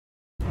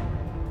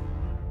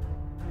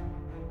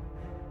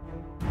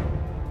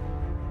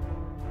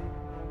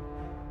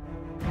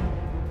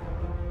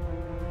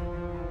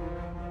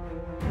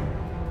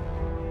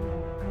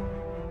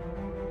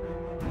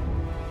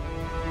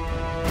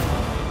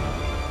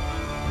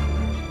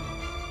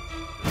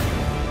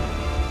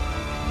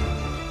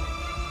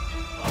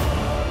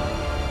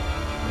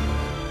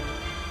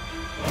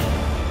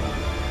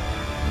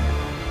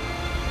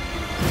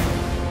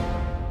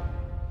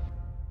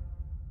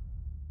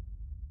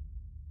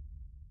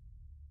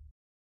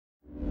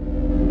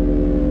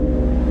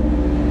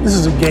This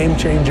is a game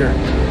changer.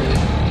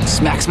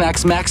 Smack, smack,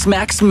 smack,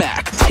 smack,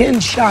 smack. 10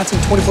 shots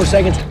in 24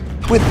 seconds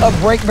with a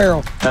break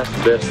barrel. That's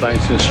the best thing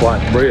since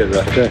sliced bread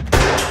right there.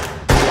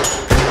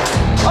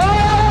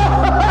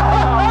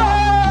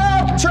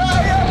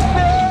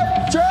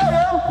 Triumphant!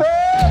 Triumphant!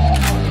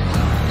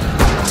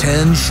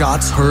 10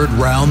 shots heard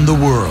round the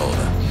world.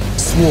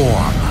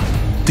 Swarm,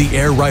 the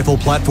air rifle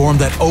platform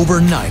that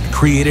overnight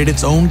created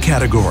its own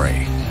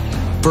category.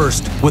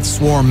 First with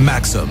Swarm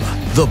Maxim,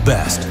 the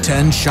best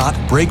 10-shot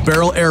break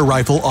barrel air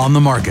rifle on the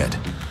market.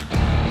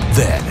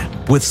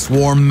 Then, with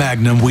Swarm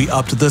Magnum, we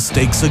upped the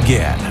stakes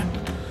again.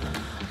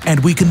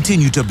 And we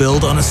continue to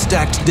build on a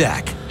stacked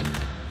deck.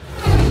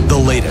 The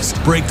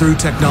latest breakthrough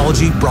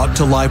technology brought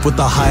to life with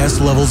the highest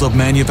levels of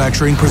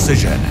manufacturing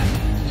precision.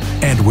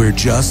 And we're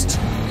just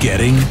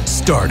getting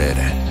started.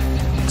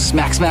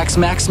 Smack, smack,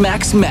 smack,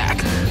 smack, smack.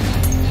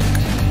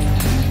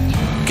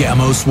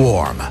 GAMO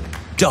SWARM.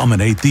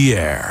 Dominate the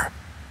air.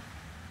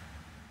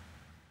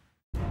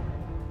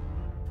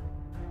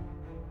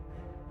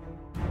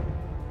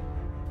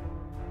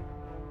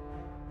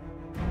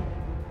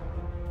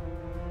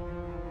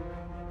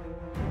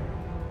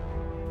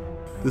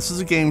 This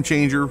is a game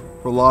changer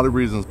for a lot of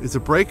reasons. It's a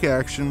break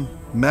action,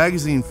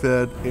 magazine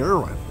fed air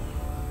rifle.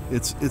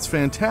 It's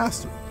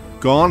fantastic.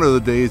 Gone are the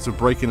days of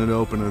breaking it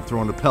open and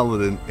throwing a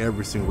pellet in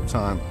every single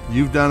time.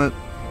 You've done it,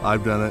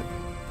 I've done it.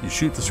 You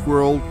shoot the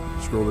squirrel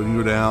doesn't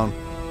go down.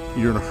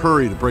 You're in a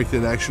hurry to break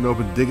that action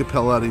open, dig a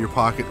pellet out of your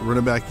pocket, run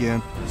it back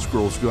in, the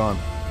squirrel's gone.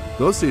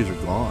 Those days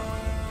are gone.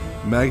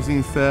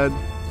 Magazine fed,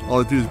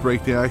 all I do is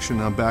break the action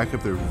and I'm back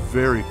up there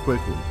very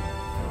quickly.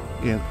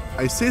 And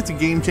I say it's a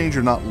game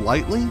changer not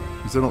lightly,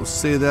 because I don't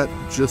say that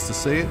just to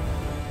say it,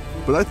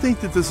 but I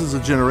think that this is a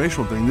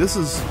generational thing. This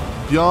is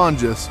beyond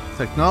just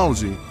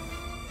technology.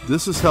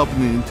 This is helping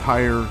the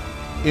entire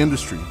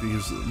industry,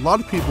 because a lot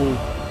of people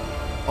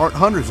aren't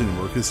hunters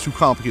anymore because it's too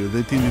complicated.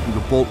 They think you do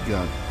the bolt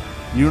gun.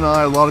 You and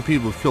I, a lot of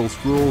people have killed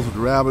squirrels and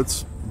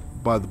rabbits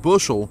by the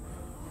bushel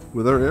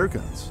with our air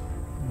guns.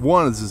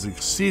 One, is this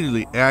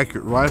exceedingly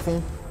accurate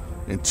rifle,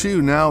 and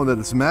two, now that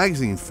it's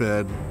magazine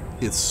fed,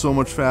 it's so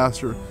much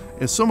faster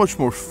and so much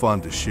more fun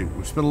to shoot.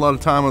 We spent a lot of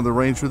time on the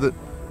range with it.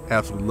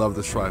 Absolutely love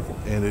this rifle,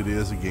 and it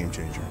is a game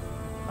changer.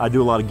 I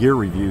do a lot of gear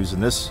reviews,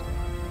 and this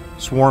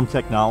Swarm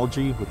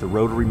technology with the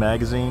rotary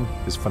magazine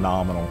is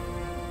phenomenal.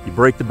 You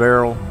break the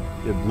barrel,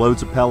 it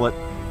loads a pellet,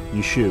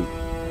 you shoot.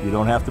 You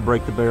don't have to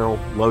break the barrel,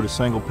 load a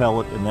single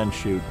pellet, and then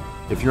shoot.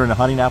 If you're in a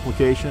hunting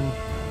application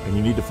and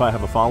you need to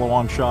have a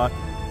follow-on shot,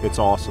 it's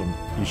awesome.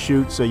 You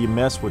shoot, say you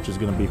miss, which is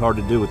going to be hard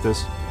to do with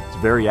this. It's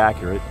very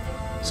accurate.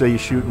 Say you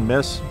shoot and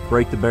miss,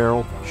 break the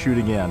barrel, shoot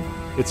again.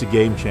 It's a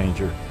game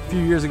changer. A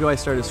few years ago I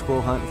started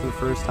squirrel hunting for the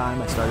first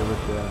time. I started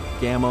with the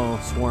GAMO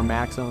SWARM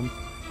Maxim.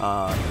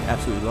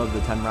 Absolutely love the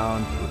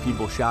 10-round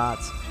repeatable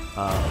shots,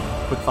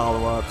 quick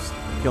follow-ups,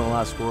 killing a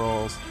lot of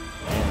squirrels,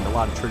 and a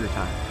lot of trigger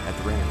time at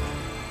the range.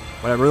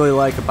 What I really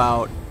like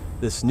about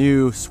this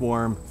new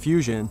Swarm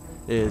Fusion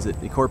is it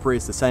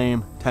incorporates the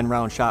same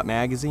 10-round shot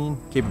magazine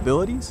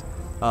capabilities,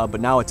 but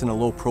now it's in a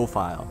low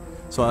profile.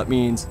 So that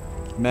means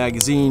the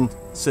magazine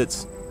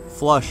sits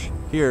flush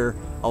here,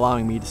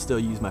 allowing me to still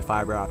use my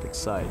fiber optic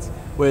sights,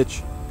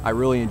 which I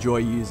really enjoy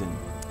using.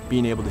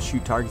 Being able to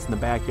shoot targets in the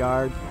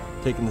backyard,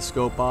 taking the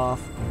scope off,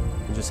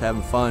 and just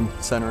having fun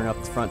centering up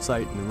the front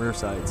sight and the rear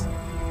sights.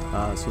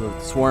 So the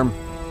Swarm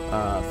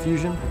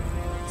Fusion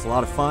is a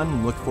lot of fun,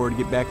 and look forward to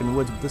get back in the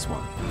woods with this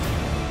one.